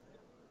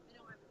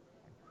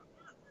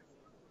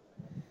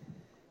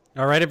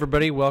All right,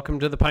 everybody,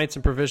 welcome to the Pints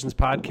and Provisions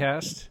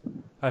podcast.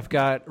 I've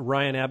got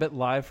Ryan Abbott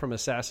live from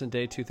Assassin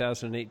Day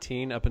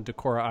 2018 up in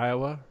Decorah,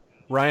 Iowa.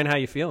 Ryan, how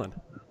you feeling?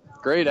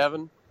 Great,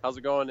 Evan. How's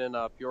it going in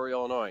Peoria,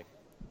 Illinois?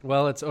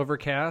 Well, it's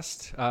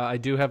overcast. I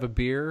do have a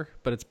beer,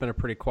 but it's been a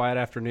pretty quiet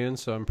afternoon,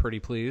 so I'm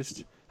pretty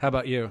pleased. How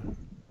about you?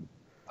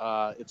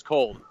 It's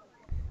cold.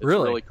 It's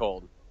really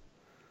cold.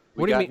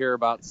 We got here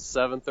about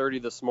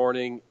 7:30 this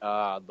morning.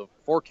 The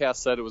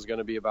forecast said it was going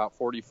to be about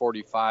 40,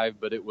 45,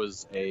 but it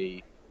was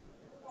a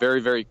very,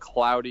 very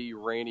cloudy,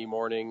 rainy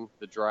morning.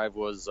 The drive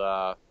was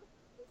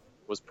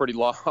pretty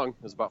long. It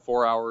was about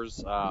 4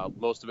 hours.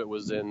 Most of it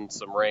was in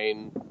some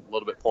rain, a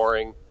little bit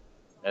pouring.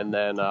 And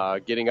then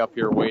getting up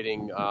here,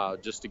 waiting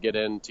just to get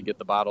in to get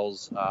the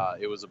bottles,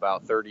 it was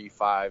about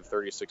 35,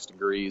 36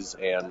 degrees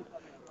and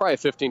probably a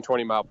 15,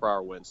 20 mile per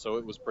hour wind. So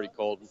it was pretty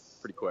cold,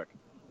 pretty quick.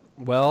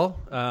 Well,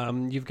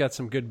 you've got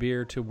some good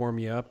beer to warm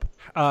you up.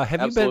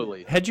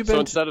 Absolutely. Had you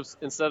been? So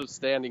instead of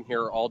standing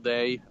here all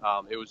day,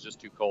 it was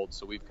just too cold.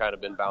 So we've kind of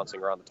been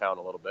bouncing around the town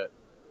a little bit.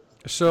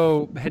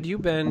 So had you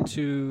been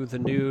to the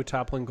new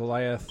Toppling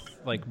Goliath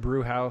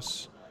brew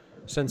house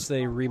since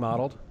they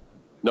remodeled?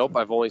 Nope,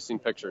 I've only seen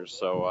pictures.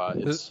 So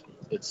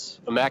it's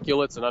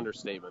immaculate. It's an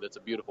understatement. It's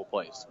a beautiful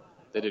place.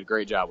 They did a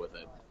great job with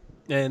it.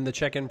 And the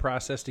check-in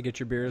process to get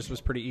your beers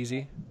was pretty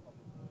easy?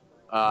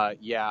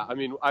 Yeah, I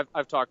mean,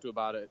 I've talked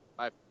about it.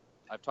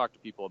 I've talked to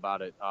people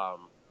about it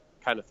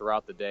kind of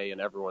throughout the day, and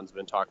everyone's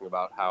been talking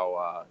about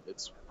how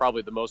it's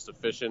probably the most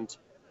efficient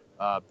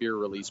beer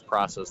release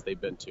process they've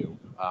been to.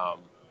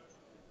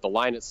 The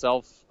line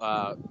itself,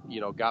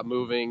 got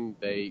moving.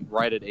 They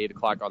right at 8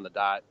 o'clock on the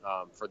dot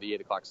for the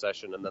 8 o'clock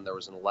session, and then there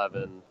was an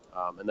 11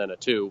 and then a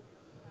 2.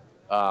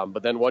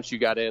 But then once you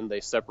got in,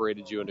 they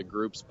separated you into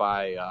groups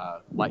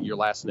by your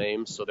last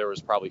name. So there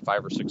was probably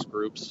 5 or 6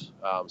 groups,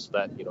 so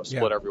that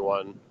split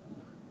everyone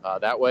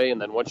that way. And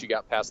then once you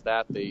got past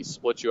that, they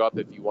split you up.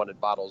 If you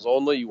wanted bottles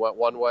only, you went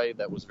one way.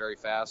 That was very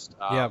fast.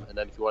 And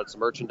then if you wanted some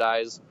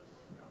merchandise,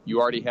 you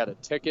already had a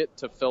ticket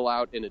to fill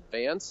out in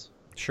advance.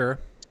 Sure.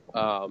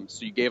 So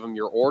you gave them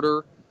your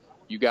order.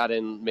 You got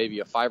in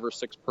maybe a 5 or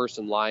 6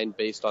 person line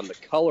based on the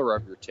color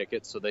of your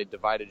ticket. So they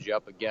divided you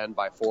up again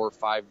by 4 or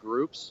 5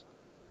 groups.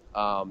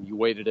 You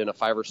waited in a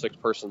 5 or 6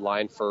 person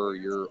line for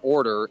your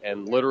order,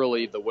 and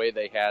literally the way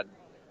they had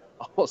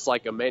almost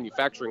like a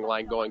manufacturing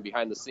line going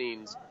behind the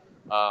scenes,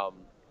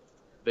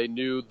 they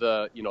knew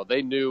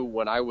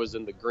when I was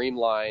in the green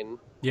line,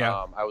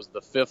 I was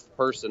the 5th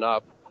person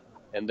up,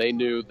 and they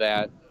knew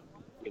that,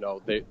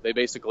 they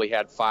basically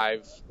had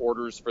 5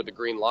 orders for the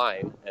green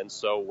line. And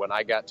so when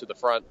I got to the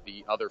front,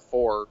 the other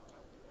 4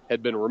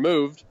 had been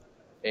removed.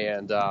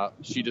 And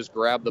she just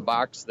grabbed the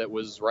box that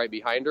was right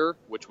behind her,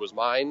 which was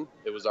mine.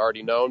 It was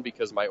already known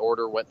because my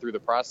order went through the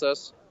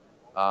process.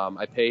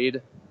 I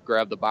paid,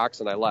 grabbed the box,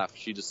 and I left.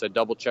 She just said,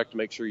 double check to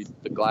make sure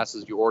the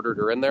glasses you ordered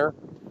are in there.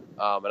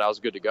 And I was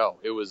good to go.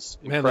 It was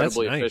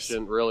incredibly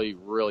efficient, really,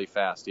 really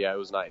fast. Yeah, it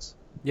was nice.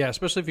 Yeah,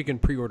 especially if you can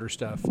pre-order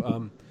stuff.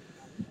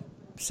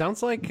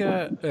 Sounds like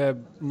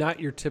not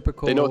your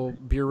typical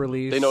beer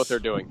release. They know what they're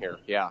doing here,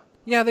 yeah.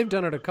 Yeah, they've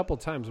done it a couple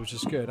times, which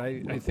is good.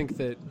 I think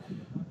that,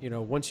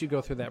 once you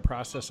go through that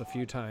process a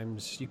few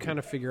times, you kind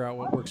of figure out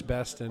what works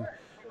best. And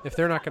if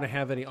they're not going to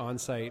have any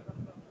on-site,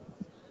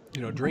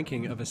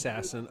 drinking of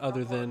Assassin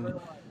other than,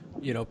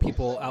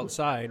 people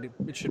outside,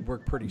 it should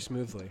work pretty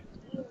smoothly.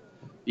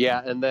 Yeah,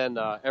 and then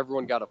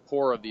everyone got a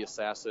pour of the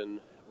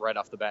Assassin right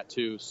off the bat,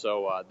 too.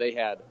 So they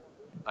had,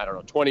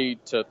 20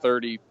 to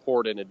 30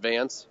 poured in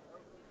advance.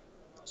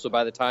 So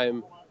by the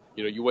time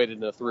you waited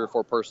in a 3 or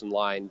 4 person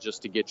line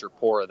just to get your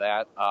pour of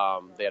that.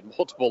 They had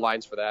multiple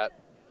lines for that.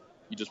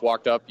 You just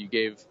walked up, you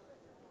gave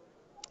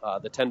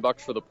the $10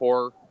 for the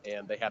pour,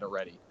 and they had it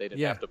ready. They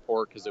didn't have to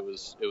pour because it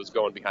was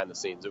going behind the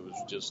scenes. It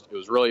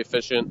was really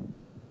efficient.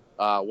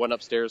 Went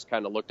upstairs,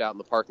 kind of looked out in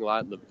the parking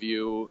lot and the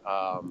view,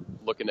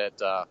 looking at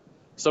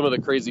some of the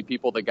crazy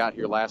people that got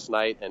here last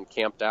night and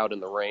camped out in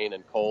the rain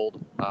and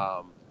cold.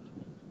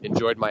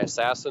 Enjoyed my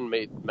Assassin,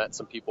 met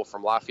some people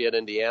from Lafayette,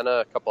 Indiana,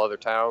 a couple other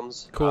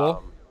towns.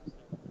 Cool.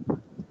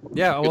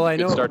 Yeah, well, I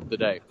know. Good start to the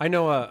day. I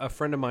know a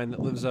friend of mine that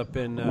lives up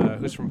in,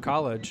 who's from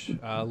college,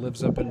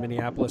 lives up in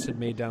Minneapolis, had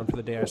made down for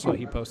the day. I saw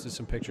he posted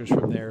some pictures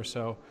from there,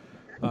 so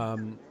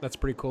that's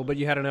pretty cool. But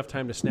you had enough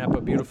time to snap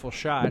a beautiful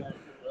shot.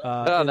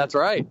 That's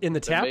right. In the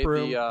tap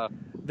room.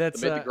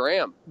 That's made the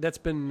gram. That's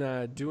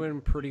been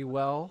doing pretty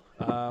well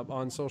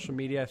on social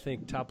media. I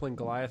think Toppling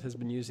Goliath has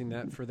been using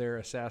that for their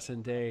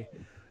Assassin Day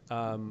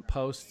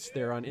posts.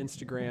 They're on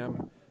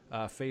Instagram,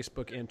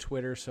 Facebook, and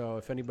Twitter. So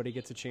if anybody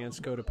gets a chance,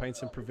 go to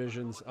Pints and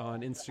Provisions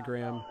on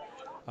Instagram.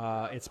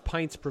 It's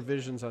Pints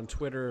Provisions on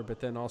Twitter, but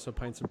then also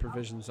Pints and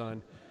Provisions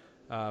on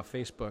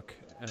Facebook.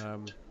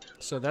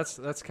 So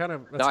that's kind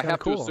of now I have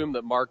cool. to assume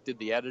that Mark did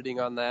the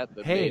editing on that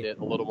made it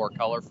a little more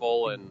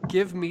colorful and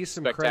give me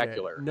some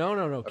spectacular. Credit. No.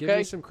 Okay. Give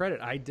me some credit.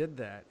 I did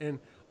that, and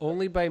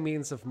only by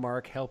means of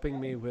Mark helping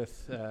me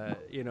with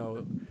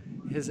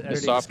his editing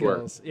software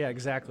skills. Yeah,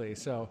 exactly.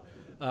 So.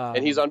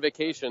 And he's on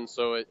vacation,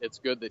 so it's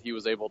good that he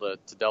was able to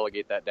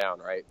delegate that down,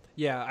 right?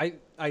 Yeah,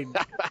 I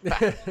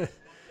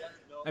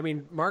I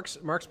mean, Mark's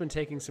been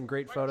taking some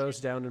great photos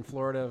down in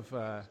Florida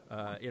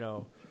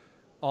of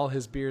all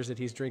his beers that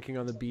he's drinking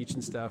on the beach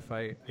and stuff.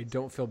 I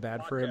don't feel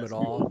bad for him at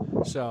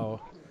all.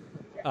 So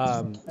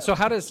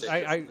how does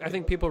I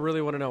think people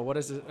really want to know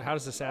how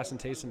does Assassin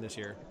taste in this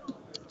year?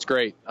 It's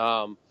great.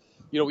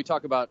 We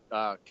talk about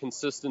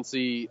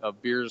consistency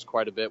of beers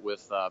quite a bit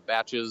with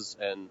batches,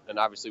 and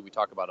obviously we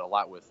talk about it a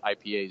lot with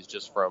IPAs,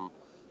 just from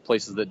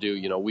places that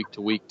do week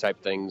to week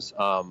type things.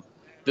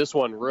 This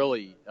one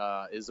really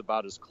is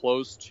about as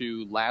close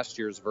to last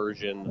year's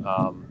version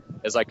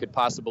as I could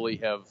possibly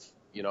have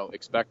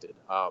expected,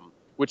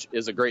 which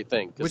is a great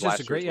thing, because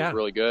last year's was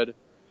really good.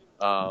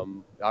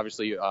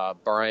 Obviously,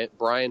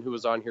 Brian, who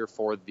was on here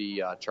for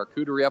the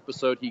charcuterie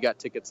episode, he got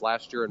tickets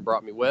last year and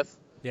brought me with.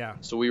 Yeah.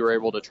 So we were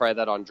able to try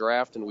that on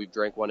draft, and we've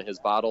drank one of his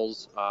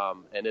bottles,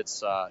 and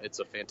it's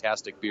a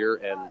fantastic beer.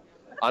 And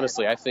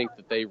honestly, I think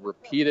that they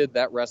repeated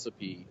that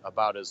recipe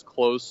about as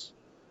close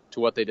to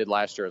what they did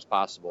last year as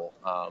possible.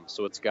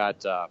 So it's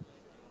got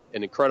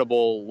an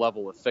incredible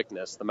level of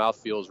thickness. The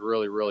mouthfeel is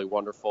really, really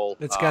wonderful.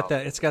 It's got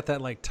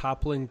that like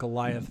toppling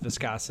Goliath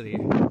viscosity.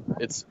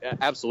 It's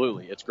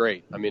absolutely, it's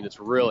great. I mean, it's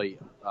really,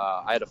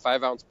 I had a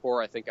 5-ounce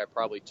pour. I think I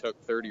probably took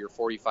 30 or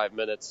 45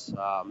 minutes,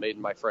 made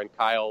my friend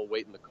Kyle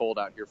wait in the cold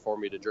out here for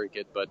me to drink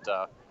it. But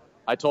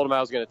I told him I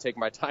was going to take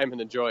my time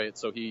and enjoy it,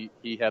 so he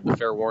had the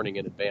fair warning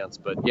in advance.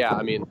 But yeah,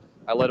 I mean,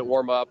 I let it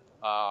warm up,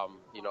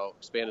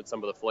 expanded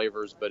some of the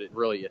flavors, but it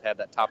had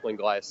that toppling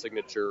Goliath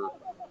signature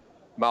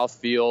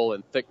mouthfeel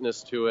and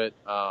thickness to it.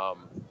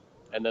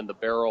 And then the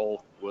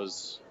barrel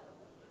was,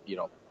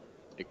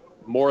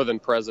 more than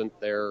present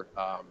there.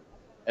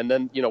 And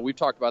then, we've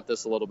talked about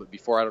this a little bit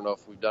before. I don't know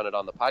if we've done it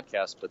on the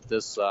podcast, but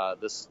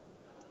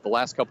the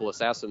last couple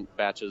Assassin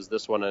batches,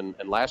 this one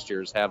and last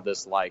year's, have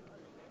this like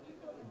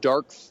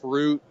dark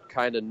fruit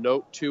kind of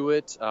note to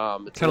it. It's a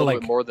little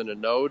bit more than a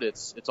note.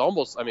 It's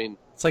almost,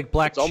 it's like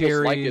black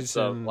cherries.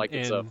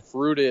 It's a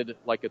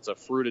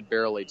fruited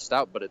barrel aged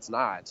stout, but it's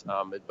not.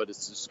 But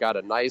it's just got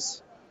a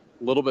nice,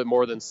 little bit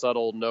more than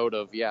subtle note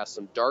of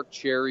some dark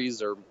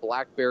cherries or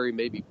blackberry,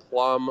 maybe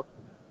plum,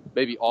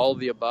 maybe all of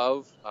the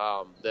above.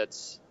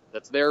 That's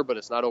there, but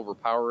it's not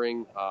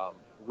overpowering.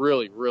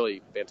 Really,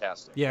 really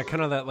fantastic. Yeah,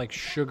 kind of that like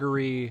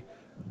sugary,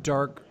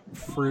 dark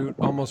fruit,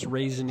 almost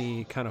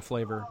raisiny kind of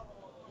flavor.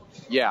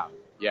 Yeah.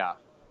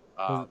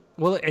 The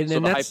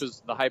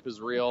hype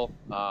is real.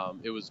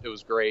 It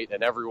was great,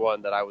 and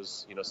everyone that I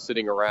was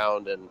sitting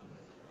around and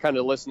kind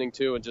of listening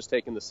to and just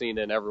taking the scene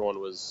in, everyone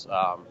was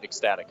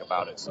ecstatic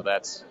about it. So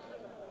that's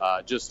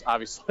just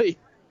obviously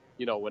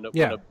when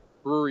a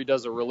brewery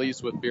does a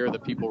release with beer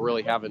that people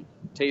really haven't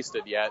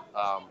tasted yet,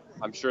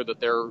 I'm sure that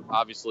they're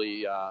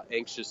obviously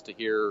anxious to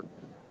hear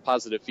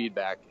positive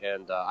feedback,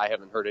 and I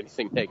haven't heard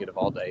anything negative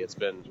all day.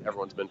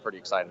 Everyone's been pretty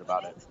excited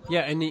about it.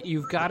 Yeah, and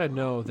you've got to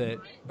know that,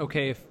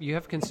 okay, if you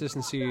have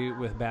consistency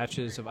with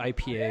batches of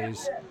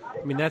IPAs,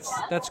 I mean,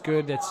 that's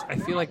good. I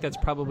feel like that's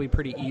probably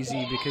pretty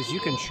easy because you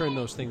can churn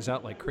those things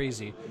out like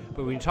crazy.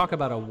 But when you talk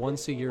about a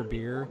once-a-year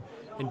beer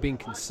and being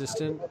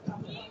consistent,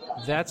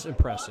 that's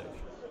impressive.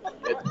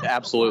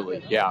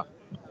 Absolutely, yeah.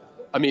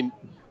 I mean,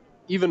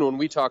 even when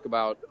we talk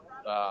about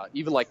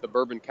even like the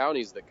bourbon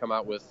counties that come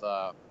out with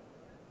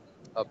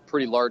a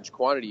pretty large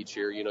quantity each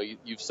year,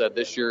 you've said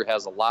this year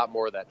has a lot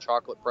more of that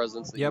chocolate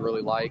presence that you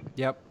really like.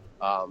 Yep.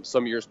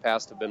 Some years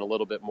past have been a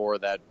little bit more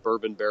of that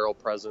bourbon barrel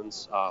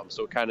presence.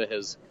 So it kind of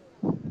has,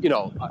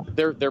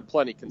 they're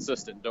plenty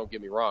consistent, don't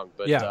get me wrong.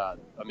 But,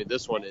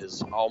 this one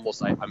is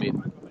almost, I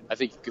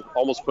think you could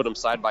almost put them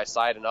side by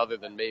side, and other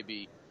than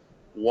maybe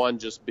one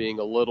just being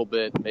a little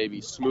bit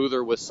maybe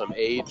smoother with some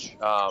age,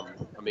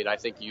 I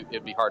think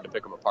it'd be hard to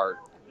pick them apart.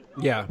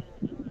 Yeah.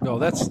 No,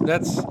 that's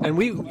and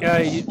we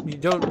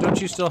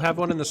don't you still have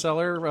one in the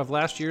cellar of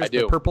last year's? I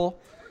do. The purple?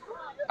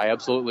 I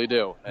absolutely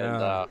do. And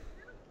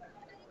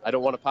I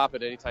don't want to pop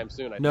it anytime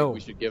soon. I think we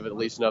should give it at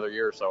least another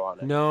year or so on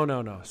it.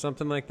 No.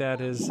 Something like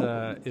that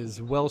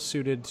is well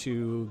suited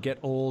to get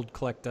old,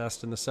 collect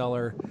dust in the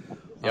cellar.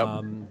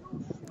 Yep.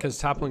 Because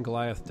Toppling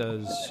Goliath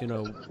does,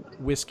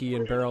 whiskey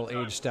and barrel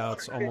aged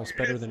stouts almost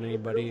better than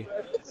anybody,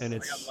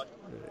 and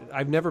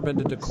I've never been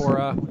to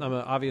Decorah. I'm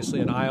obviously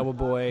an Iowa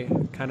boy,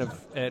 kind of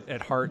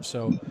at heart,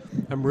 so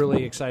I'm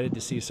really excited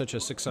to see such a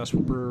successful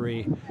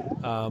brewery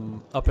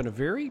up in a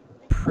very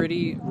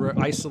pretty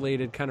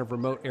isolated kind of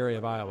remote area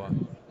of Iowa.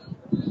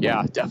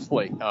 Yeah,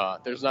 definitely.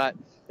 There's not.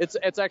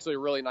 It's actually a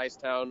really nice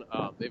town.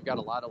 They've got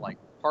a lot of like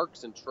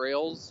parks and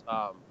trails,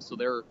 so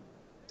they're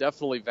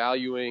definitely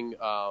valuing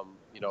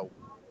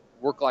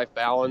work-life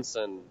balance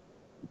and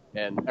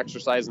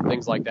exercise and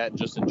things like that, and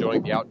just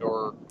enjoying the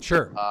outdoor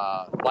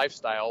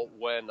lifestyle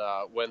when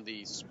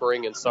the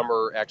spring and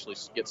summer actually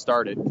get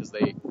started, because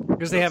they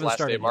haven't started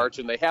last day of March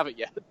and they haven't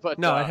yet. But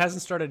no, it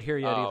hasn't started here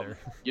yet either.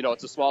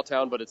 It's a small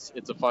town, but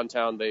it's a fun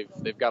town.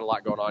 They've got a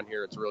lot going on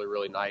here. It's really,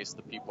 really nice.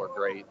 The people are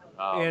great.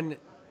 And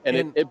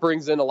it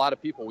brings in a lot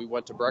of people. We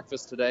went to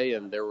breakfast today,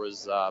 and there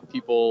was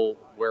people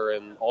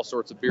wearing all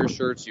sorts of beer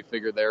shirts. You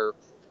figure they're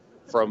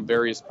from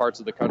various parts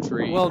of the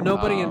country. Well,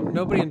 nobody in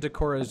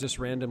Decorah is just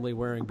randomly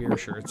wearing beer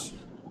shirts.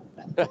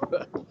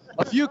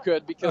 A few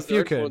could, because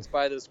they're could. influenced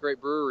by this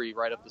great brewery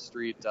right up the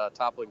street,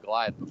 Toppling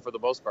Goliath. But for the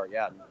most part,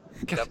 yeah,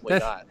 definitely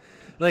not.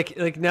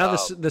 Like now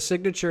the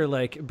signature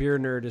like beer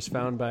nerd is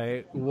found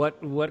by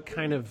what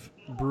kind of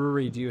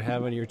brewery do you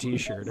have on your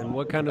T-shirt, and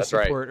what kind of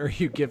support are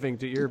you giving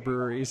to your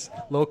breweries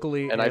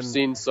locally? And I've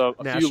seen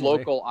a few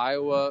local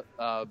Iowa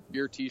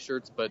beer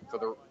T-shirts, but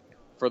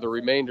for the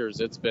remainders,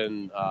 it's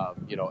been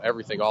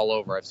everything all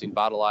over. I've seen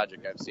Bottle Logic,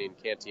 I've seen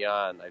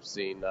Cantillon, I've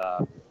seen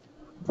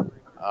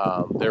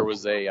there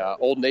was a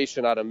Old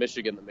Nation out of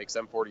Michigan that makes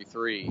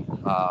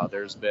M43.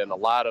 There's been a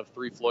lot of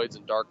Three Floyds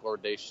and Dark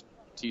Lord Day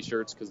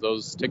T-shirts, because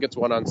those tickets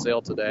went on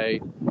sale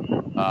today.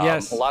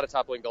 Yes. A lot of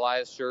Toppling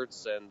Goliath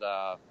shirts, and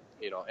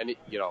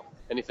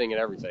anything and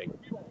everything.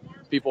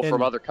 People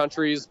from other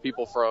countries,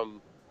 people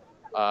from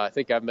I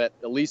think I've met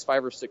at least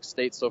 5 or 6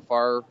 states so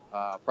far.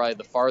 Probably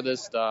the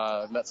farthest,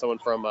 I've met someone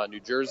from New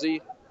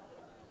Jersey.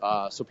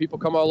 So people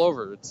come all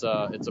over. It's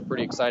a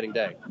pretty exciting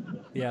day.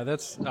 Yeah,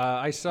 that's.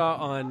 I saw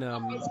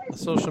on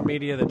social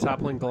media that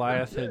Toppling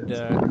Goliath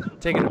had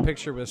taken a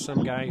picture with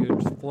some guy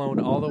who'd flown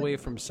all the way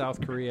from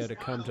South Korea to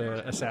come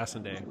to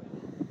Assassin Day.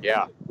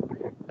 Yeah,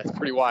 that's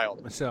pretty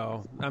wild.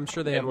 So I'm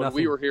sure they have when nothing.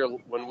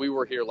 When we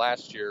were here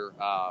last year,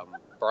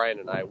 Brian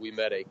and I, we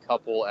met a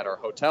couple at our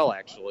hotel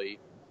actually.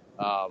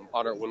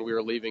 When we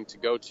were leaving to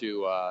go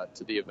to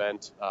the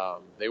event,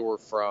 they were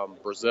from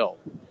Brazil,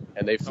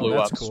 and they flew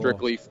up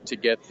strictly to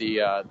get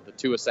the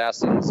 2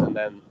 Assassins, and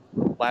then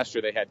last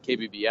year they had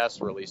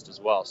KBBS released as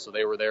well, so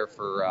they were there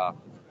for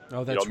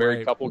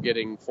married couple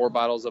getting 4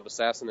 bottles of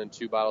Assassin and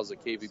 2 bottles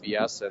of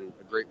KBBS, and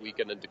a great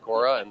weekend in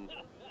Decorah, and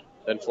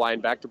then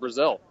flying back to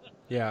Brazil.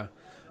 Yeah.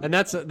 And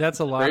that's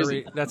a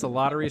lottery. Crazy. That's a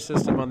lottery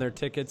system on their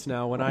tickets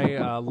now. When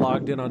I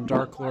logged in on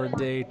Dark Lord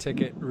Day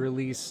ticket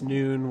release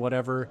noon,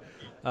 whatever,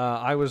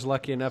 I was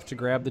lucky enough to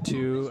grab the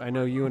 2. I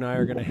know you and I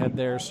are going to head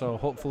there, so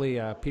hopefully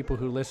people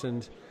who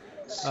listened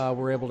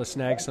were able to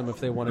snag some if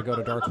they want to go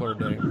to Dark Lord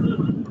Day.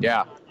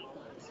 Yeah,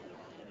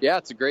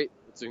 it's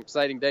an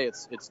exciting day.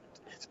 It's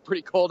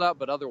pretty cold out,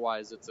 but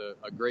otherwise it's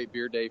a great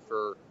beer day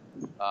for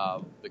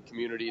the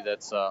community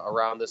that's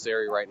around this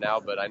area right now.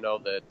 But I know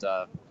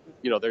that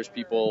there's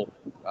people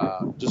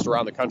just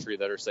around the country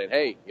that are saying,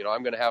 hey,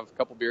 I'm going to have a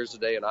couple beers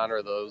today in honor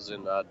of those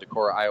in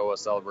Decorah, Iowa,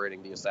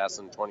 celebrating the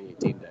Assassin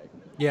 2018 day.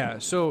 Yeah.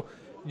 So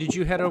did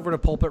you head over to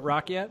Pulpit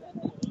Rock yet?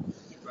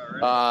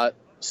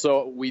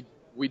 So we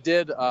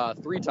did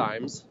 3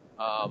 times.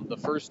 The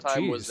first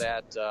time was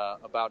at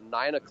about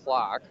 9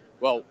 o'clock.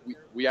 Well,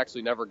 we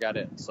actually never got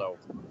in. So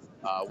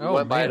we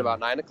went by at about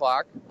 9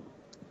 o'clock.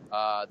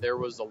 There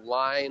was a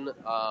line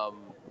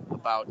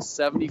about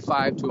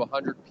 75 to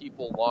 100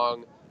 people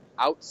long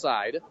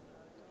outside.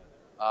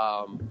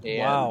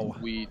 And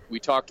we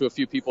talked to a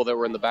few people that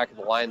were in the back of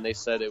the line. They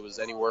said it was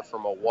anywhere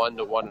from a 1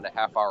 to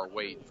 1.5 hour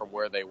wait from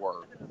where they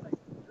were.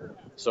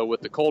 So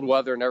with the cold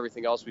weather and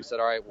everything else, we said,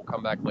 all right, we'll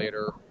come back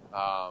later.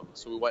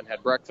 So we went and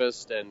had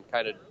breakfast and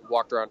kind of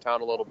walked around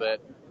town a little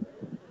bit.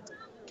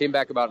 Came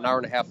back about an hour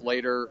and a half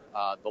later.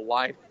 The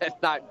line had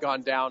not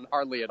gone down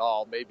hardly at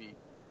all, maybe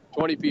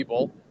 20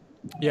 people.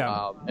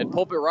 Yeah. And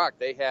Pulpit Rock,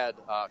 they had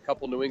a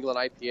couple New England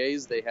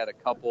IPAs. They had a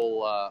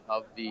couple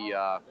of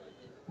the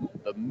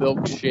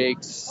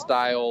milkshake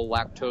style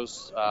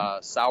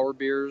lactose sour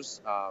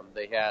beers.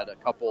 They had a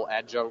couple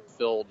adjunct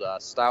filled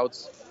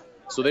stouts.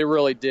 So they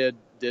really did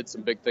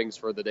some big things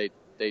for the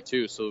day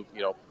too. So,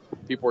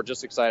 people were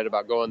just excited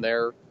about going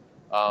there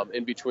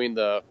in between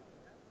the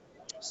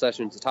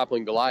sessions of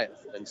Toppling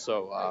Goliath. And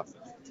so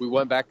we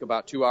went back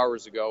about 2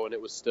 hours ago, and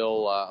it was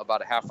still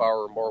about a half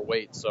hour or more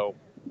wait. So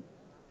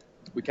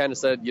we kind of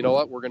said, you know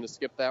what, we're going to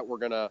skip that. We're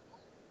going to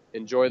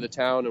enjoy the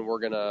town, and we're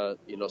going to,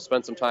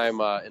 spend some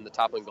time in the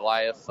Toppling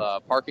Goliath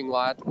parking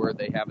lot where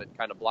they have it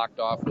kind of blocked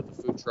off with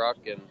the food truck,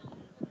 and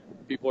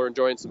people are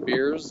enjoying some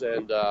beers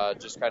and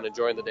just kind of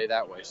enjoying the day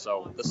that way.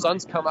 So the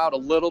sun's come out a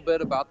little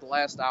bit about the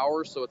last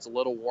hour, so it's a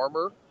little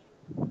warmer.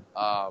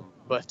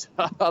 But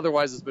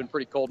otherwise, it's been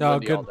pretty cold and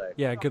windy all day.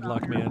 Yeah, good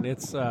luck, man.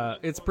 It's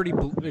pretty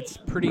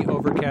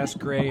overcast,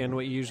 gray, and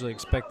what you usually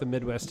expect the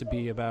Midwest to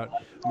be about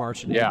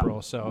March and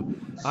April. So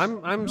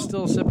I'm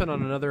still sipping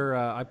on another.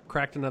 I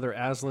cracked another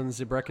Aslan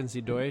Zebrechen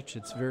Sie Deutsch.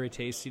 It's very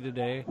tasty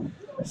today.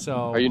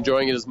 So are you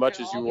enjoying it as much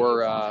as you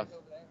were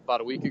about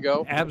a week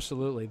ago?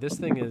 Absolutely. This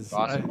thing is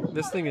awesome.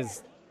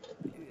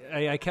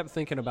 I kept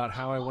thinking about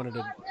how I wanted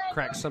to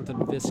crack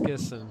something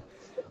viscous and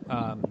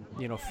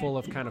full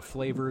of kind of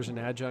flavors and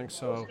adjuncts.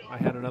 So I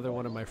had another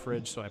one in my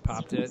fridge, so I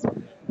popped it.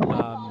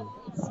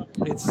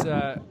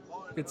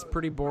 It's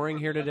pretty boring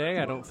here today.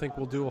 I don't think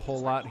we'll do a whole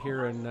lot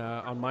here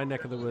on my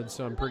neck of the woods.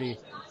 So I'm pretty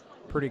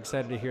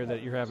excited to hear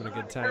that you're having a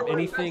good time.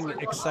 Anything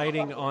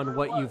exciting on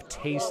what you've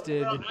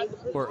tasted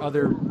or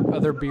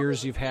other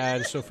beers you've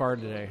had so far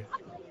today?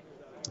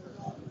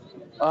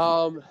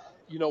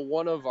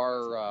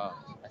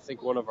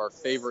 One of our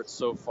favorites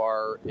so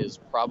far is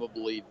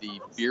probably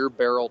the Beer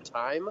Barrel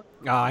Time.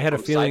 I had a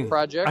feeling.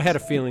 Project. I had a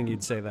feeling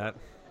you'd say that.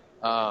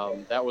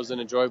 That was an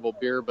enjoyable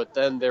beer. But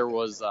then there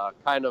was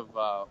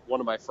one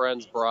of my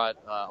friends brought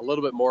a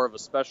little bit more of a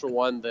special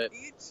one that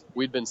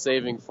we'd been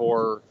saving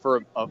for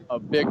a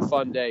big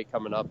fun day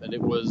coming up, and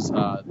it was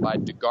by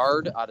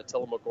DeGard out of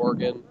Tillamook,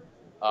 Oregon.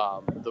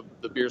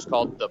 The beer's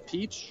called The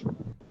Peach.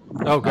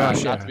 Oh,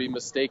 gosh, Not to be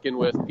mistaken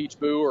with Peach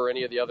Boo or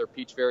any of the other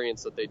peach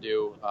variants that they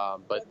do,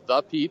 but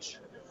The Peach.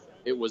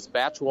 It was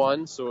batch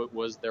 1, so it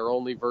was their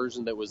only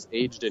version that was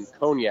aged in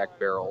cognac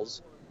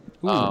barrels.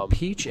 Ooh,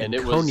 peach and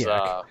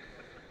cognac.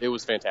 It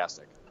was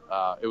fantastic.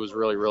 It was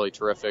really, really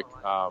terrific.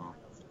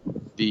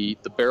 The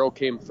barrel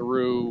came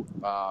through,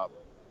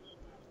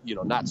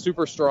 not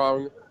super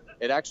strong.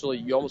 It actually,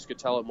 you almost could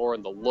tell it more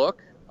in the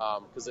look,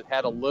 because it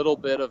had a little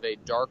bit of a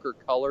darker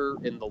color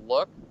in the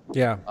look.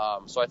 Yeah.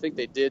 So I think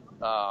they did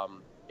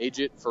age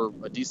it for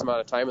a decent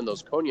amount of time in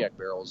those cognac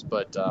barrels,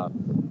 but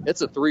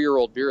it's a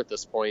 3-year-old beer at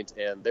this point,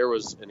 and there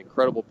was an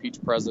incredible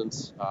peach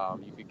presence.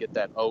 You could get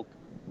that oak,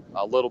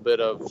 a little bit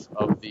of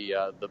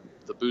the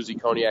boozy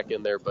cognac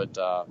in there, but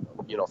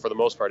for the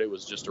most part, it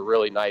was just a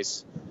really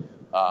nice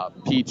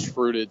peach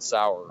fruited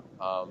sour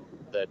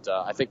that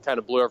I think kind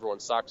of blew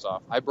everyone's socks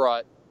off. I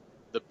brought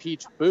the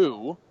Peach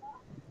Boo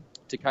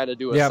to kind of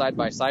do a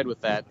side-by-side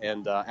with that,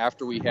 and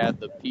after we had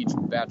the Peach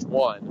Batch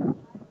 1,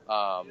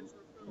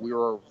 we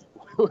were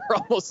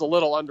almost a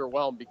little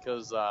underwhelmed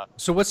because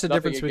so what's the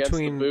difference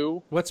between the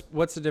Boo.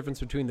 What's the difference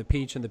between the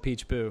Peach and the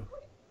Peach Boo?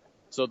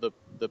 So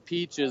the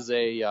Peach is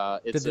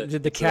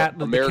did the cat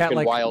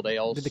wild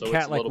ale. Did the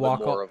cat like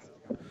walk all?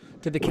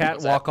 Did the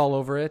cat walk all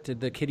over it? Did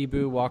the Kitty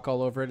Boo walk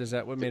all over it? Is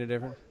that what made it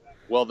different?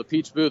 Well, the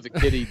Peach Boo, the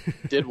kitty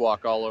did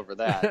walk all over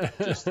that.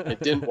 It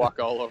didn't walk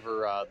all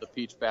over the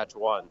Peach Batch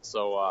 1.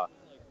 So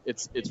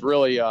it's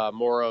really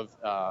more of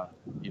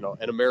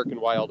an American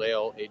wild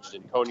ale aged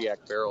in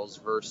cognac barrels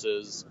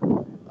versus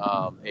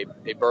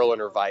a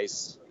Berliner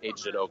Weiss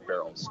aged in oak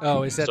barrels.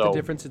 Oh, is that the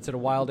difference? It's a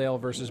wild ale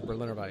versus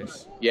Berliner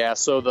Weiss. Yeah.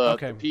 So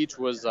the Peach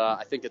was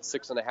I think it's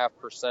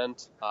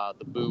 6.5%.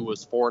 The Boo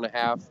was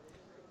 4.5%.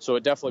 So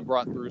it definitely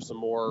brought through some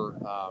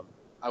more.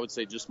 I would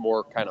say just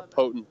more kind of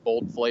potent,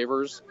 bold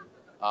flavors.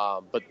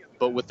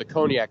 But with the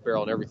cognac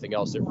barrel and everything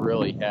else, it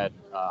really had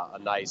a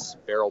nice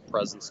barrel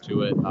presence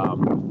to it.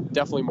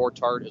 Definitely more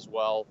tart as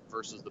well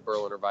versus the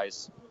Berliner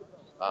Weiss.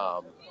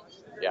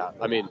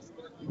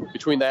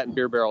 Between that and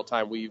Beer Barrel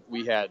Time,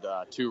 we had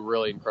 2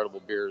 really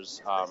incredible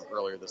beers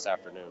earlier this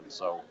afternoon.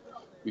 So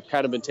we've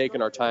kind of been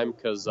taking our time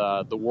because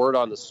the word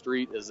on the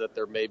street is that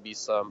there may be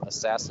some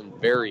Assassin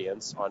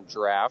variants on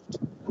draft.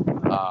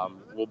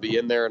 We'll be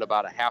in there in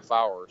about a half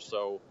hour.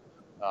 So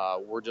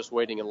we're just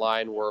waiting in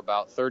line. We're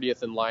about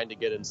 30th in line to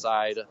get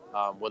inside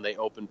when they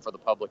open for the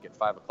public at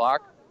 5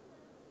 o'clock.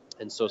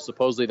 And so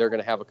supposedly they're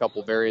going to have a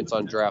couple variants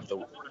on draft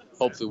that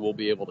hopefully we'll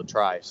be able to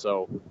try.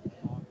 So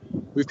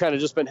we've kind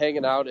of just been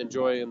hanging out,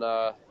 enjoying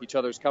each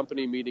other's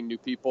company, meeting new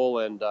people,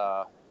 and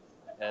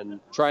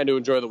trying to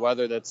enjoy the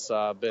weather that's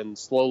been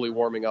slowly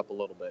warming up a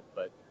little bit.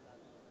 But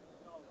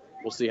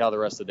we'll see how the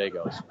rest of the day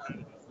goes.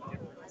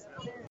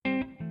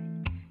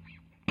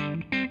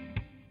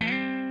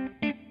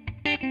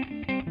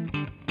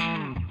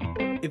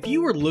 If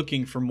you are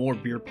looking for more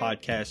beer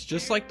podcasts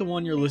just like the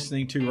one you're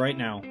listening to right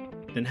now,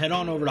 then head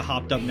on over to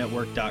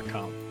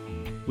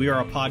hoppedupnetwork.com. We are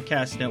a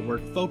podcast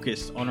network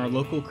focused on our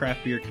local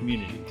craft beer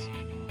communities.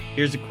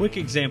 Here's a quick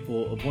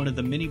example of one of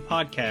the many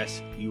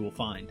podcasts you will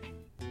find.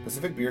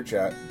 Pacific Beer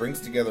Chat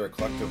brings together a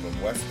collective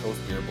of West Coast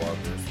beer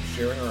bloggers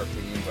sharing our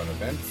opinions on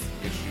events,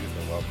 issues,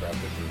 and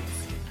well-crafted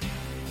brews.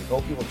 We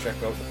hope you will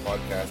check out the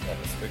podcast at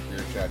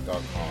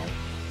pacificbeerchat.com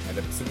and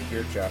at Pacific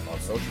Beer Chat on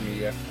social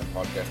media and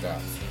podcast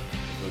apps,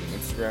 including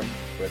Instagram,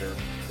 Twitter,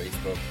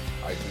 Facebook,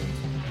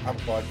 iTunes,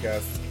 Apple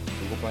Podcasts,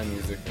 Google Play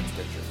Music, and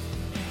Stitcher.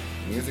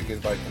 The music is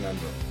by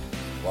Conundrum.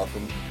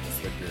 Welcome to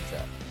Pacific Beer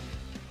Chat.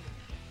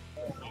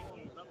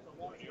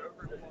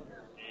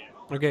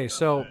 Okay,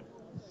 so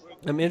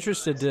I'm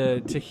interested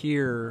to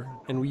hear,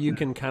 and you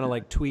can kind of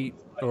like tweet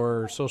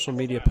or social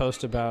media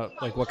post about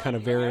like what kind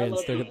of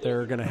variants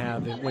they're going to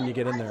have when you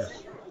get in there.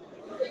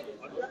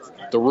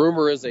 The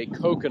rumor is a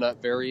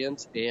coconut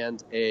variant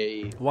and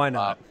a... Why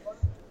not?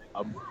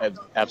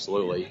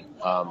 Absolutely.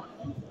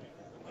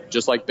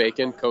 Just like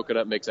bacon,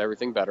 coconut makes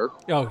everything better.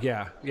 Oh,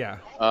 yeah.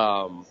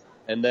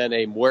 And then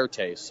a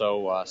muerte,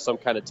 so some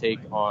kind of take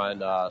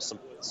on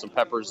some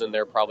peppers in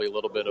there, probably a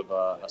little bit of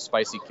a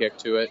spicy kick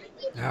to it.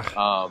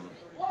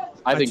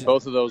 I think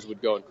both of those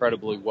would go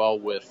incredibly well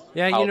with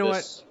how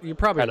this You're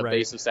probably kind of right.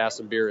 base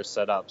assassin beer is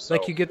set up. So.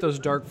 Like you get those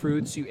dark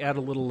fruits, you add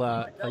a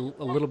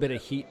little bit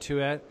of heat to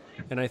it,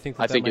 and I think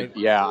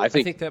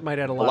that might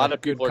add a lot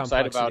of people good are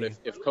excited about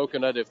complexity. if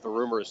coconut, if the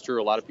rumor is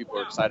true, a lot of people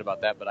are excited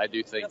about that. But I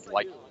do think,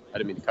 I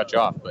didn't mean to cut you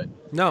off, but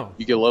no,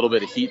 you get a little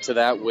bit of heat to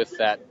that with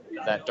that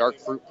dark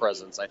fruit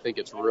presence. I think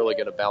it's really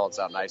going to balance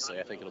out nicely.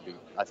 I think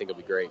it'll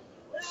be great.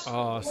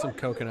 Oh, some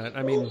coconut.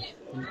 I mean,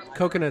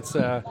 coconut's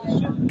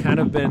kind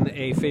of been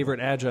a favorite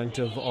adjunct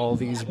of all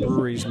these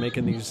breweries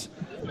making these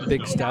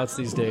big stouts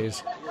these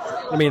days.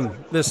 I mean,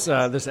 this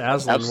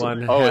Aslan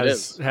one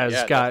has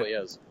got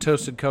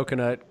toasted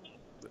coconut,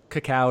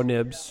 cacao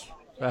nibs,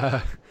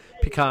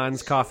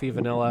 pecans, coffee,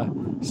 vanilla.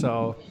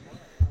 So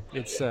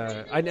it's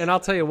and I'll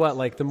tell you what,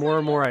 like the more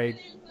and more I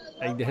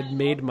had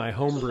made my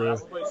homebrew,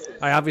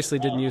 I obviously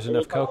didn't use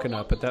enough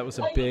coconut, but that was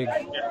a big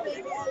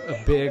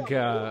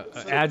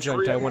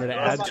adjunct I wanted to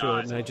add to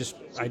it, and I just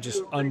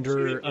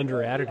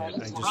under added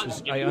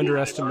it. I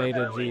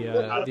underestimated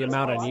the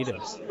amount I needed.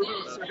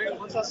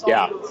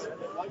 Yeah,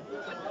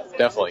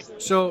 definitely.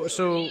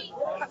 So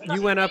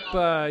you went up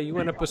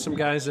with some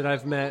guys that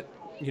I've met,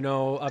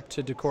 up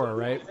to Decorah,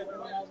 right?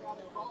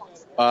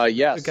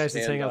 Yes. The guys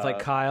that hang out with like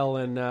Kyle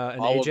and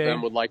all AJ. of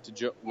them would like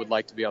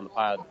to be on the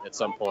pod at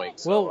some point.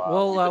 So,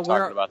 we've been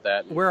talking about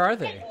that. Where are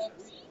they?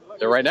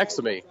 They're right next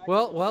to me.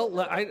 Well,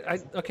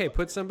 okay.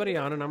 Put somebody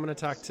on, and I'm going to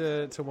talk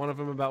to one of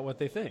them about what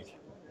they think.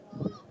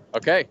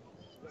 Okay.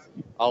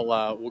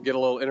 We'll get a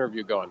little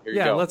interview going. Here you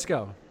go. Yeah, let's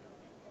go.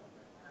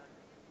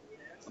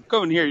 I'm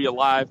coming here you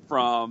live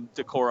from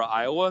Decorah,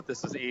 Iowa.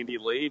 This is Andy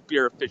Lee,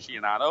 beer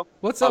aficionado.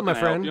 What's up, my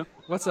friend?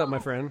 What's up, my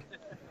friend?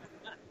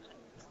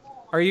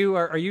 Are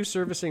you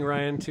servicing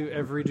Ryan to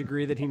every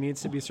degree that he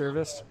needs to be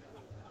serviced?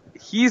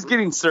 He's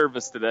getting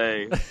service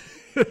today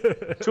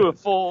to a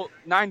full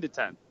 9 to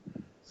 10.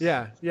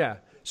 Yeah.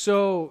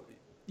 So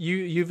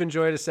you've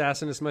enjoyed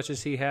Assassin as much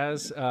as he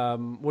has.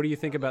 What do you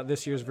think about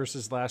this year's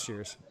versus last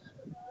year's?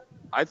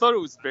 I thought it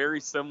was very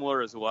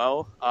similar as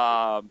well.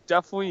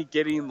 Definitely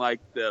getting like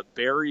the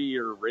berry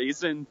or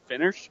raisin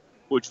finish,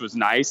 which was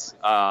nice.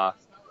 I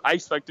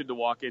expected to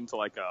walk into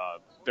like a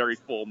very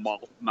full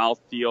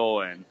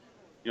mouthfeel and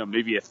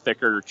maybe a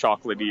thicker,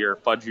 chocolatey or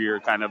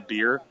fudgier kind of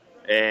beer,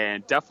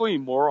 and definitely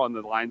more on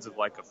the lines of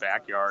like a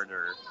backyard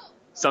or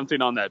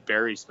something on that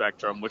berry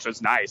spectrum, which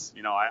was nice.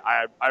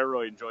 I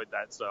really enjoyed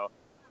that. So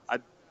I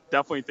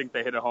definitely think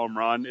they hit a home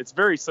run. It's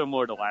very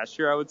similar to last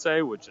year, I would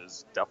say, which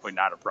is definitely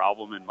not a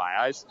problem in my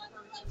eyes.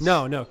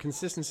 No,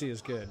 consistency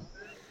is good.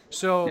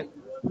 So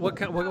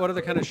what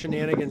other kind of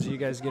shenanigans are you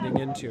guys getting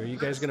into? Are you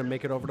guys going to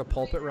make it over to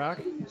Pulpit Rock?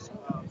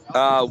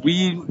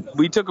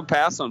 We took a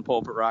pass on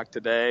Pulpit Rock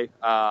today.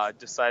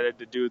 Decided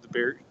to do the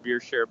beer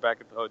share back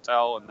at the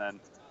hotel, and then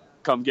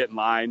come get in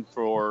line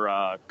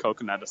for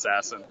Coconut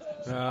Assassin.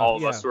 All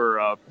of us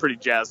were pretty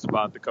jazzed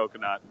about the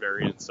coconut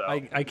variant. So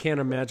I can't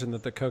imagine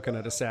that the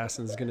Coconut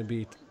Assassin is going to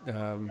be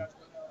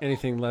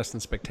anything less than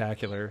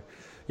spectacular.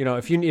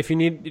 If you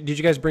need, did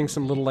you guys bring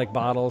some little like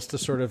bottles to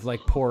sort of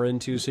like pour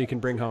into so you can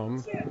bring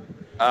home?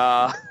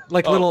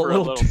 Like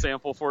little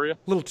sample for you,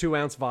 little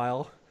 2-ounce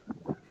vial.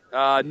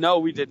 No,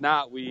 we did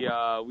not. We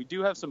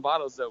do have some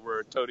bottles that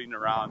we're toting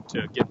around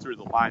to get through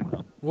the line,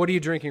 though. What are you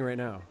drinking right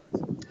now?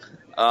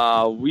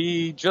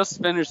 We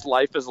just finished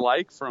Life is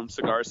Like from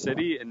Cigar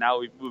City, and now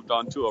we've moved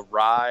on to a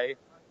rye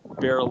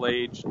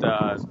barrel-aged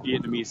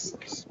Vietnamese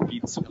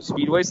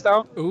Speedway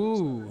Stout.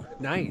 Ooh,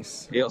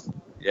 nice.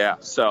 Yeah,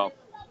 so...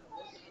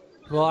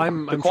 Well,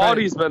 the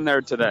quality's been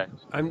there today.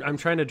 I'm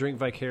trying to drink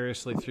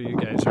vicariously through you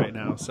guys right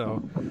now,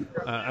 so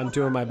I'm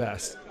doing my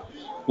best.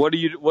 What do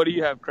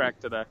you have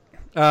cracked today?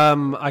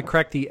 I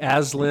cracked the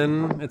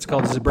Aslin. It's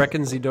called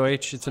Zerbrechen Sie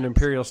Deutsch. It's an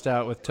imperial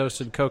stout with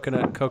toasted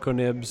coconut, cocoa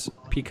nibs,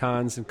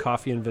 pecans, and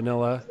coffee and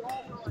vanilla.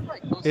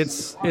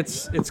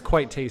 It's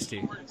quite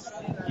tasty.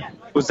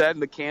 Was that in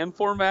the can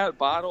format,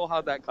 bottle?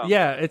 How'd that come?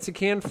 Yeah, it's a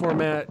can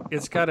format.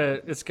 It's got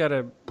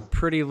a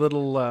pretty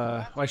little.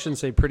 I shouldn't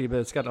say pretty, but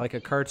it's got like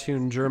a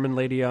cartoon German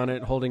lady on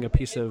it holding a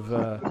piece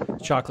of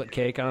chocolate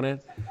cake on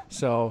it.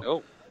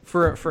 So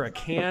for a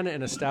can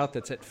and a stout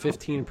that's at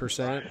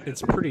 15%,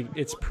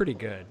 it's pretty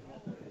good.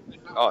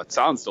 Oh, it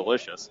sounds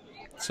delicious.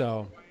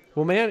 So,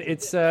 well, man,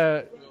 it's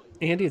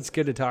Andy. It's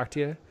good to talk to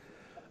you.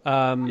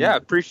 Yeah,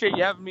 appreciate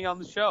you having me on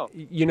the show.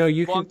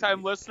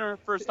 Long-time listener,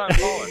 first-time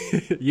caller.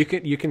 you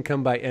can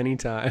come by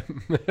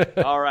anytime.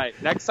 All right.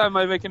 Next time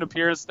I make an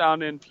appearance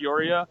down in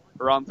Peoria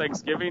around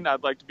Thanksgiving,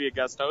 I'd like to be a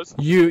guest host.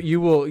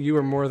 You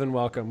are more than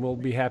welcome. We'll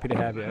be happy to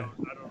have you.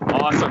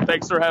 Awesome.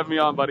 Thanks for having me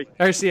on, buddy.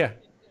 All right, see ya.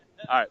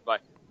 All right, bye.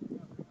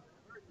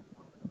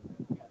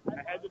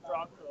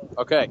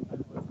 Okay.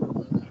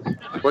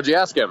 What'd you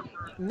ask him?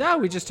 No,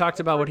 we just talked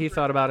about what he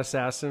thought about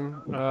Assassin,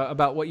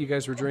 about what you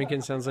guys were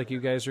drinking. Sounds like you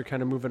guys are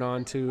kind of moving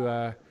on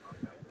to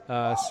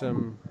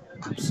some.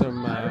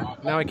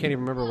 Now I can't even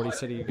remember what he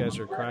said you guys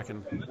are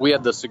cracking. We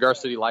had the Cigar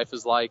City Life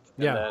is Like,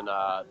 and yeah. then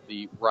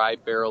the rye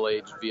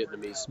barrel-aged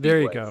Vietnamese Speedway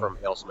there you go. from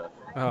AleSmith.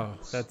 Oh,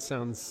 that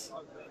sounds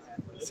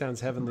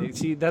heavenly.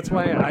 See, that's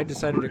why I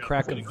decided to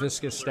crack a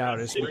viscous stout,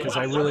 is because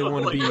I really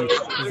want to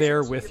be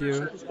there with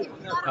you,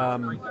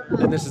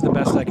 and this is the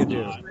best I could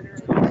do.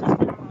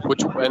 What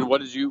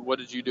did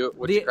you do?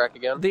 What did you crack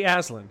again? The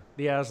Aslin.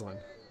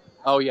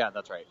 Oh yeah,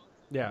 that's right.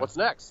 Yeah. What's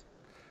next?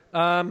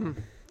 Oh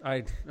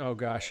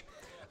gosh,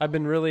 I've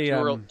been really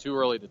too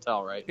early to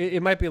tell, right?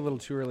 It might be a little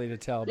too early to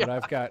tell, but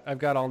yeah. I've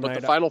got all night.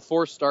 But the Final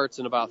Four starts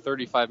in about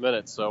 35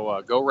 minutes,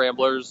 so go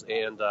Ramblers,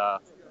 and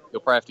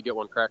you'll probably have to get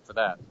one cracked for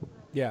that.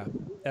 Yeah,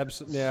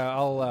 absolutely. Yeah,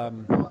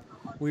 I'll.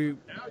 We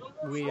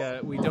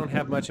don't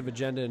have much of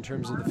agenda in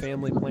terms of the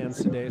family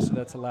plans today, so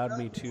that's allowed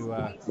me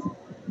to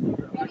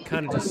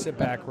kind of just sit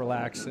back,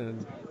 relax,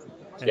 and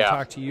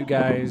talk to you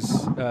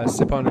guys,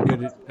 sip on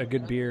a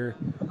good beer,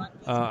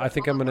 I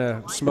think I'm going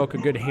to smoke a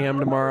good ham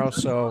tomorrow.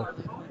 So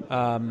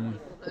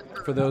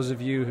for those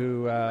of you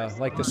who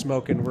like the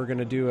smoking, we're going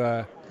to do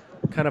a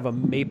kind of a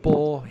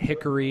maple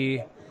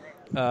hickory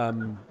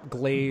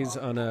glaze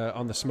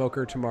on the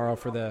smoker tomorrow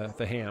for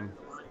the ham.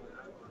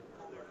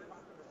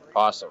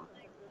 Awesome.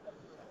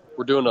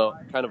 We're doing a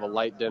kind of a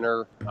light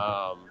dinner,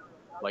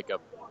 like a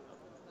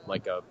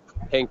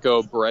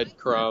panko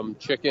breadcrumb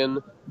chicken,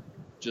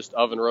 just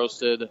oven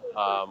roasted,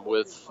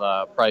 with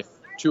probably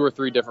 2 or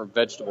 3 different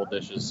vegetable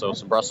dishes. So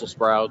some Brussels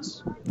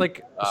sprouts.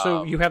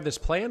 So you have this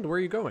planned? Where are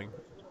you going?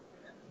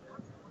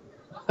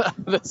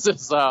 This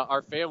is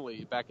our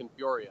family back in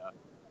Peoria.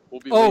 We'll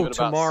be leaving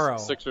tomorrow.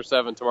 about 6 or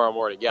 7 tomorrow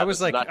morning. Yeah, I was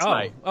like, not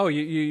tonight.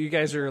 You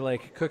guys are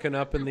like cooking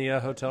up in the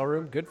hotel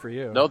room? Good for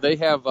you. No, they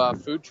have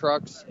food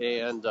trucks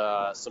and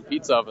some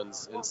pizza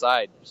ovens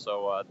inside.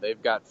 So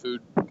they've got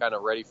food kind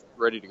of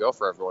ready to go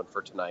for everyone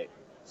for tonight.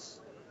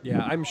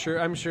 Yeah, I'm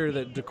sure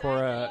that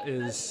Decorah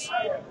is,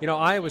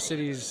 Iowa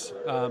City's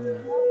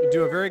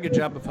do a very good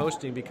job of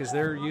hosting because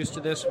they're used to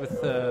this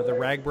with the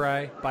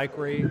RAGBRAI bike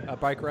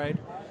ride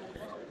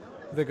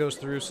that goes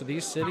through. So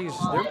these cities,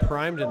 they're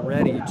primed and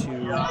ready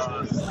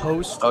to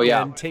host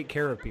and take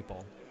care of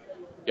people.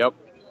 Yep.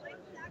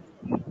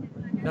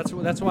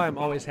 That's why I'm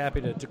always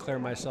happy to declare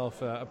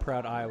myself a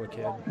proud Iowa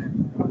kid.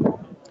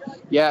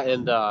 Yeah,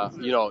 and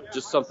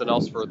just something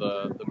else for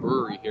the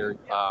brewery here.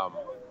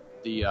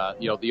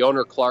 The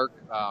owner Clark,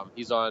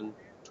 he's on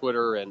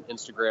Twitter and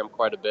Instagram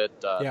quite a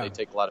bit. They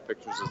take a lot of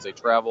pictures as they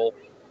travel.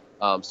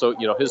 So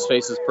his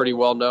face is pretty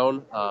well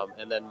known.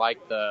 And then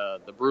Mike,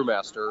 the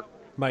brewmaster,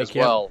 as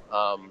well.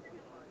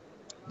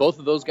 Both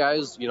of those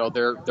guys,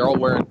 they're all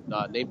wearing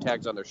name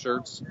tags on their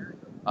shirts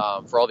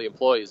for all the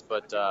employees.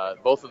 But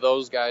both of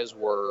those guys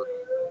were,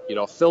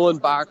 filling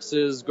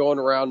boxes, going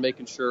around,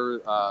 making sure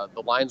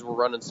the lines were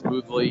running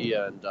smoothly,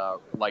 and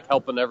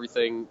helping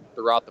everything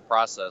throughout the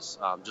process,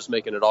 just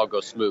making it all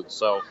go smooth.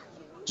 So,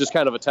 just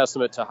kind of a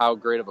testament to how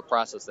great of a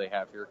process they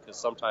have here. Because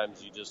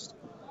sometimes you just,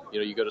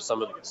 you go to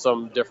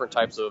some different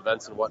types of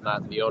events and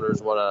whatnot, and the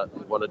owners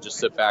want to just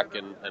sit back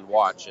and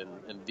watch. And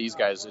these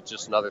guys, it's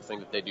just another thing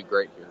that they do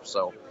great here.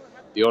 So,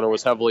 the owner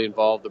was heavily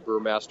involved. The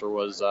brewmaster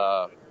was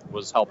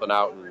helping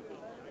out, and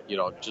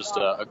just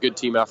a good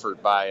team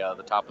effort by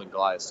the Toppling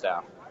Goliath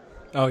staff.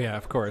 Oh yeah,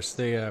 of course.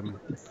 They,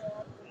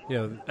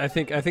 I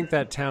think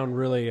that town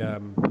really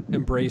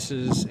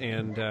embraces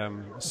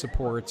and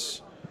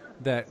supports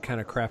that kind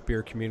of craft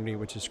beer community,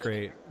 which is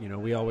great.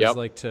 We always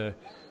like to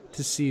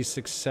see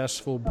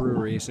successful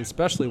breweries,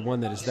 especially one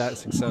that is that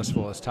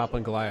successful as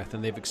Toppling Goliath,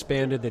 and they've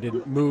expanded. They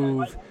didn't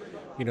move.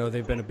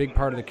 They've been a big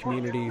part of the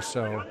community.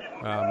 So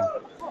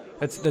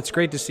that's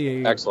great to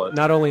see. Excellent.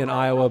 Not only in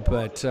Iowa,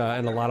 but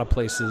in a lot of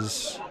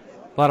places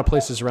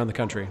around the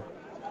country.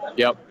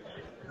 Yep,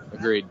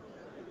 agreed.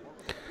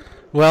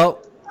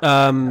 Well,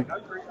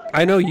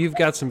 I know you've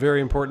got some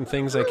very important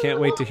things. I can't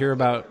wait to hear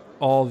about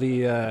all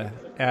the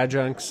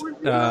adjunct,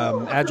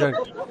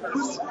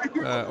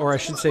 or I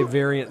should say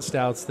variant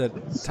stouts that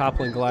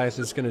Toppling Goliath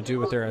is going to do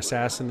with their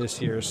Assassin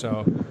this year.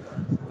 So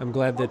I'm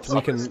glad that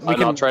we can.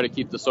 I'll try to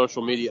keep the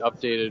social media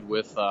updated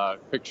with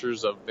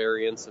pictures of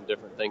variants and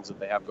different things that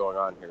they have going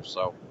on here.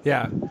 So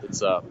yeah,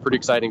 it's a pretty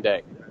exciting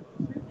day.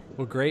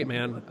 Well, great,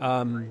 man.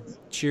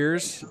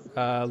 Cheers.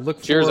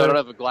 Cheers. I don't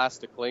have a glass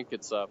to clink.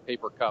 It's a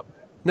paper cup.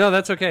 No,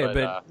 that's okay.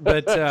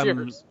 But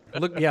cheers.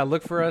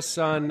 Look for us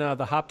on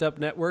the Hopped Up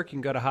Network. You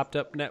can go to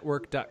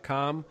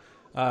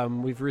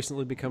hoppedupnetwork.com. We've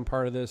recently become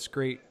part of this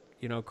great,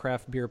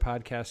 craft beer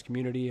podcast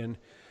community, and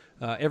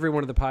every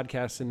one of the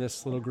podcasts in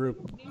this little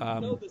group,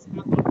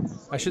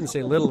 I shouldn't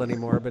say little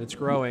anymore, but it's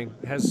growing,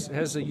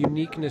 has a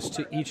uniqueness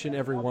to each and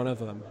every one of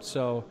them.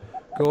 So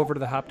go over to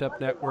the Hopped Up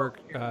Network,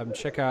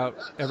 check out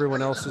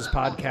everyone else's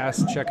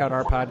podcast, check out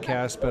our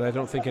podcast, but I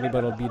don't think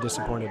anybody will be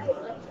disappointed.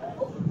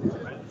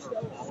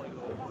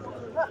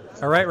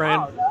 All right,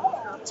 Ryan.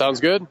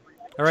 Sounds good.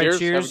 All right,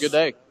 cheers. Have a good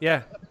day.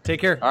 Yeah,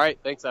 take care. All right,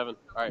 thanks, Evan.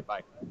 All right,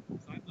 bye.